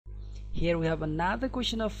Here we have another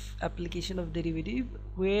question of application of derivative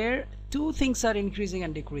where two things are increasing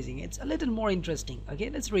and decreasing. It's a little more interesting. Okay,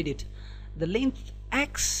 let's read it. The length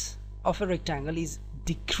x of a rectangle is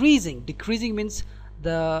decreasing. Decreasing means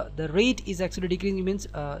the rate is actually decreasing, means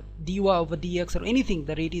dy over dx or anything,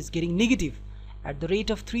 the rate is getting negative at the rate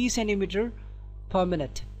of 3 centimeter per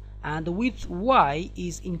minute, and the width y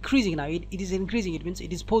is increasing. Now it is increasing, it means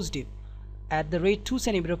it is positive at the rate 2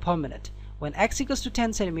 centimeter per minute. When x equals to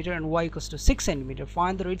 10 centimeter and y equals to 6 centimeter,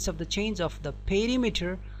 find the rates of the change of the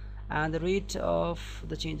perimeter and the rate of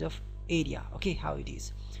the change of area. Okay, how it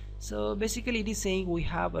is. So basically it is saying we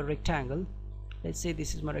have a rectangle. Let's say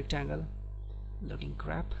this is my rectangle. Looking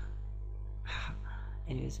crap.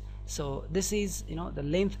 Anyways, so this is, you know, the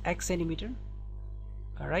length x centimeter,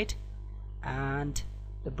 all right, and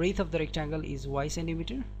the breadth of the rectangle is y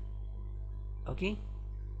centimeter. Okay,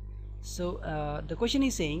 so the question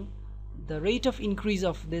is saying the rate of increase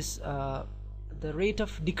of this the rate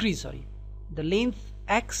of decrease, sorry, the length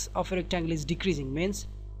x of a rectangle is decreasing, means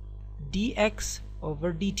dx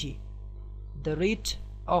over dt. The rate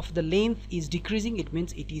of the length is decreasing, it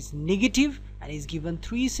means it is negative and is given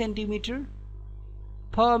 3 centimeter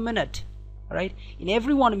per minute. All right, in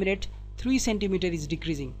every 1 minute 3 centimeter is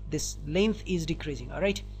decreasing, this length is decreasing. All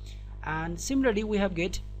right, and similarly we have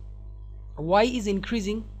get y is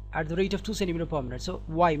increasing at the rate of 2 centimeter per minute. So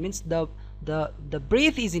y means the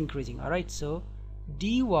breadth is increasing. All right, so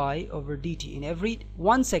dy over dt, in every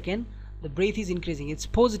 1 second the breadth is increasing, it's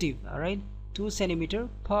positive. All right, 2 centimeter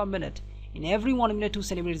per minute. In every 1 minute 2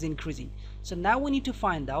 centimeters is increasing. So now we need to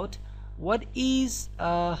find out what is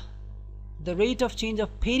the rate of change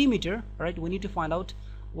of perimeter. Right, we need to find out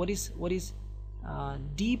what is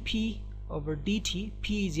dp over dt.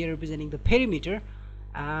 P is here representing the perimeter,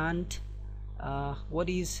 and what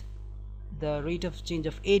is the rate of change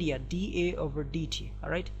of area, dA over dt. All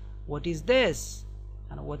right, what is this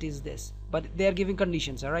and what is this? But they are giving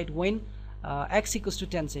conditions. All right, when x equals to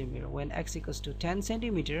 10 centimeter, when x equals to 10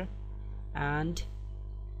 centimeter and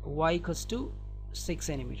y equals to 6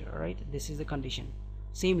 centimeter. All right, this is the condition.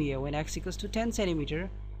 Same here, when x equals to 10 centimeter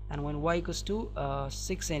and when y equals to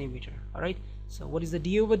 6 centimeter. All right, so what is the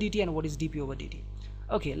d over dt and what is dp over dt?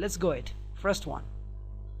 Okay, let's go ahead. First one,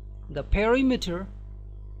 the perimeter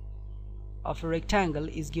of a rectangle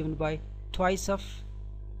is given by twice of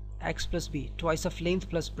x plus b, twice of length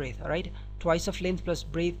plus breadth. All right, twice of length plus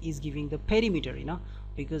breadth is giving the perimeter, you know,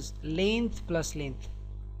 because length plus length,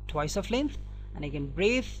 twice of length, and again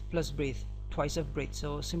breadth plus breadth, twice of breadth.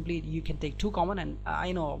 So simply you can take 2 common, and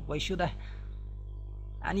I know why should I,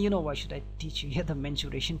 and you know why should I teach you here the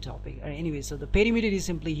mensuration topic. Anyway, so the perimeter is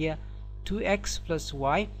simply here 2x plus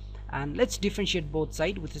y, and let's differentiate both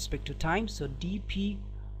sides with respect to time. So dp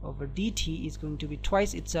over dt is going to be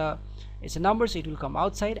twice, it's a number, so it will come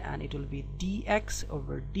outside, and it will be dx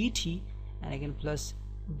over dt, and again plus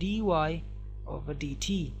dy over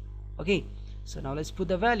dt. Okay, so now let's put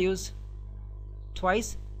the values.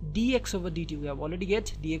 Twice dx over dt, we have already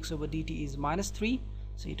get dx over dt is -3,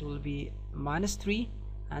 so it will be -3,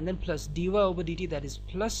 and then plus dy over dt, that is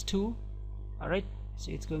 +2. all right,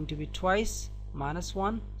 so it's going to be twice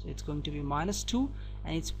 -1, so it's going to be -2,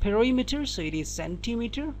 and it's perimeter, so it is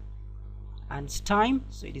centimeter, and it's time,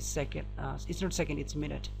 so it is second. It's not second, it's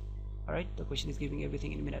minute. All right, the question is giving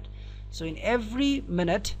everything in minute. So in every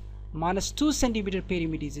minute -2 centimeter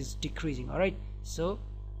perimeter is decreasing. All right, so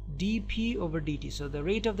dp over dt, so the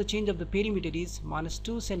rate of the change of the perimeter is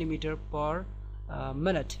 -2 centimeter per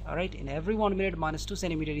minute. All right, in every 1 minute -2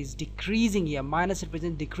 centimeter is decreasing. Here minus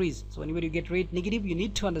represents decrease, so whenever you get rate negative you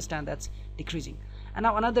need to understand that's decreasing. And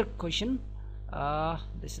now another question,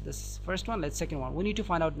 this is the first one, let's second one. We need to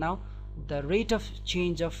find out now the rate of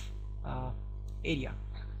change of area,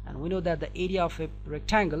 and we know that the area of a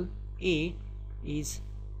rectangle A is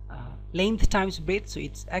length times breadth, so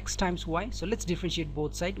it's x times y. So let's differentiate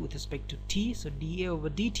both sides with respect to t. So dA over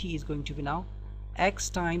dt is going to be now x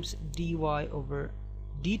times dy over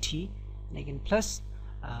dt, and again plus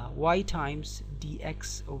y times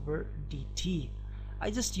dx over dt.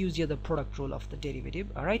 I just use here the product rule of the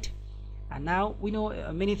derivative. All right, and now we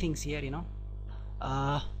know many things here, you know.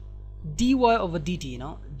 Dy over dt, you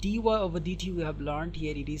know, dy over dt we have learned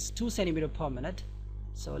here, it is 2 centimeter per minute.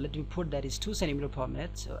 So let me put that is 2 centimeter per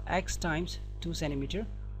minute, so x times 2 centimeter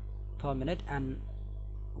per minute, and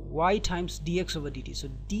y times dx over dt. So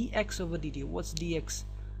dx over dt, what's dx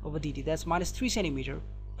over dt? That's -3 centimeter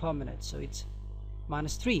per minute, so it's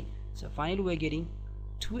 -3. So finally we're getting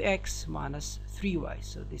 2x minus 3y.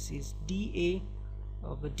 So this is dA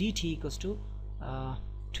over dt equals to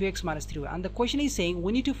 2x minus 3y. And the question is saying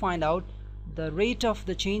we need to find out the rate of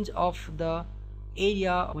the change of the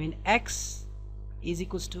area when x is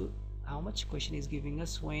equals to how much? Question is giving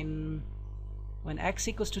us when x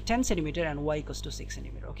equals to 10 centimeter and y equals to 6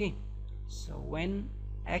 centimeter. Okay, so when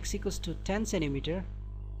x equals to 10 centimeter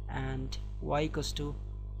and y equals to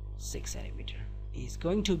 6 centimeter is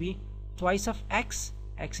going to be twice of x.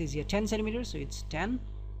 X is here 10 centimeters, so it's 10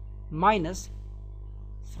 minus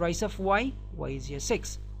thrice of y. Y is here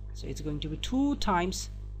 6, so it's going to be 2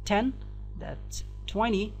 times 10, that's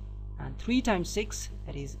 20, and 3 times 6,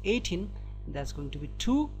 that is 18, that's going to be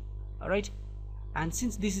 2. All right, and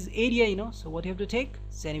since this is area, you know, so what you have to take?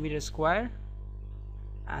 Centimeter square,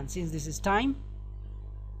 and since this is time,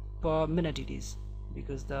 per minute it is,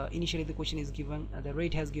 because the initially the question is given, the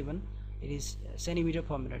rate has given it is centimeter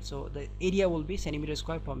per minute, so the area will be centimeter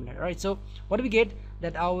square per minute. All right, so what do we get?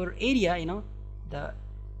 That our area, you know, the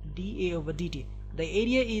dA over dt, the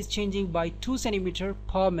area is changing by 2 centimeter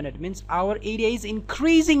per minute, means our area is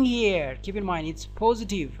increasing here. Keep in mind it's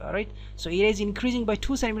positive. All right, so area is increasing by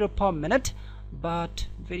 2 centimeter per minute, but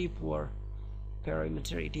very poor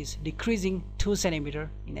parameter, it is decreasing 2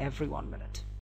 centimeter in every 1 minute.